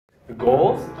The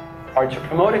goals are to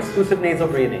promote exclusive nasal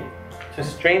breathing, to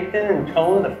strengthen and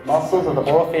tone the muscles of the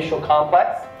orofacial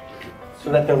complex so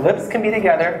that their lips can be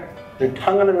together, their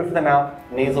tongue on the roof of the mouth,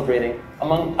 nasal breathing,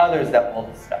 among others that we'll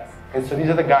discuss. And so these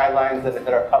are the guidelines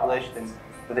that are published and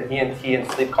that the ENT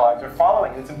and sleep colleagues are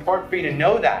following. And it's important for you to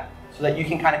know that so that you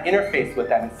can kind of interface with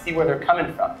them and see where they're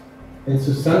coming from. And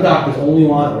so some doctors only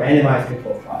want a randomized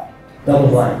controlled trial, double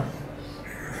blind,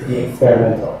 to be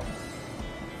experimental.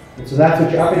 And so that's what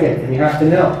you're up against, and you have to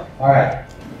know. All right,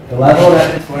 the level of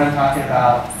evidence, what I'm talking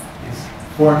about, is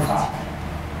 4 and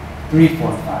 5. 3,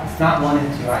 4, and 5. It's not 1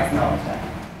 and 2, I acknowledge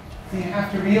that. So you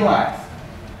have to realize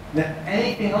that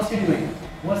anything else you're doing,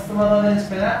 what's the level of evidence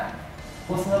for that?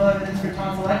 What's the level of evidence for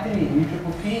tonsillectomy,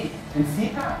 UPPP, and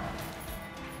CPAP?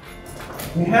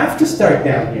 You have to start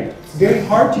down here. It's very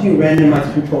hard to do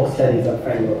randomized control studies on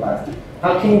frenuloplasty.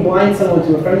 How can you blind someone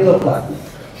to a frenuloplasty?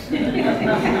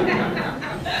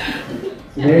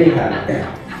 So there you have it.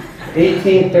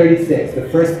 1836, the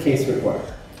first case report.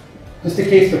 Just a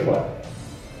case report.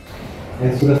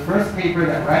 And so the first paper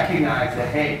that recognized that,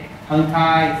 hey,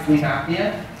 tongue-tied sleep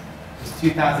apnea was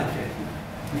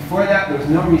 2015. Before that, there was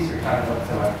no research on it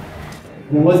whatsoever.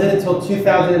 And it wasn't until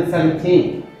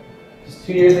 2017, just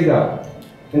 2 years ago,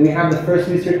 that we have the first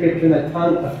research paper that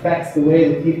tongue affects the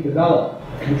way the teeth develop,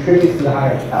 contributes to the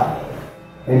higher health.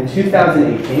 In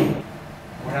 2018,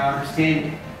 we're now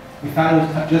understanding. We thought it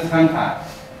was just tongue-tied.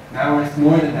 Now it's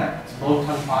more than that. It's low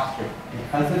tongue posture.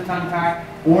 Because of tongue-tied,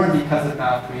 or because of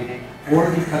mouth breathing,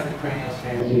 or because of cranial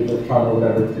strain, or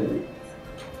whatever it's going to be.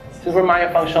 This is where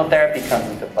myofunctional therapy comes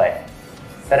into play.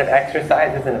 A set of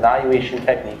exercises and evaluation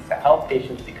techniques to help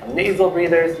patients become nasal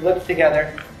breathers, lips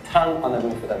together, tongue on the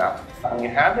roof of the mouth. When you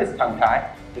have this tongue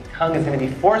tie, the tongue is going to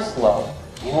be forced low.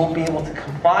 You won't be able to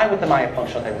comply with the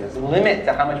myofunctional therapy. There's a limit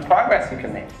to how much progress you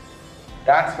can make.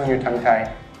 That's when your tongue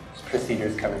tie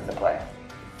procedures come into play.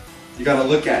 You got to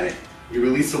look at it. You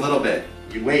release a little bit.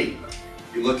 You wait.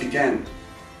 You look again.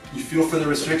 You feel for the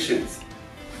restrictions.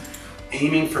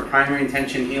 Aiming for primary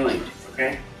intention healing,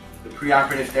 okay? The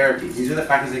preoperative therapy. These are the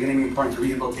factors that are going to be important to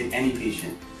rehabilitate any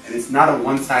patient. And it's not a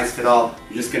one-size-fits-all,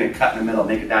 you're just going to cut in the middle,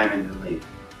 make a diamond, and leave.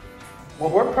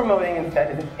 What we're promoting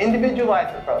instead is an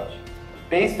individualized approach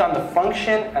based on the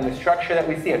function and the structure that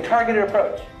we see, a targeted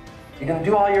approach. You're going to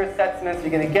do all your assessments, you're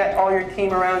going to get all your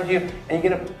team around you, and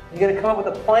you're going to come up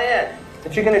with a plan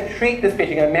that you're going to treat this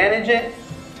patient. You're going to manage it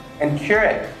and cure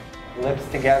it. Lips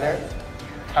together,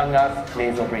 tongue up,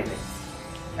 nasal breathing.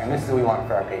 And this is what we want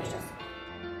for our patients.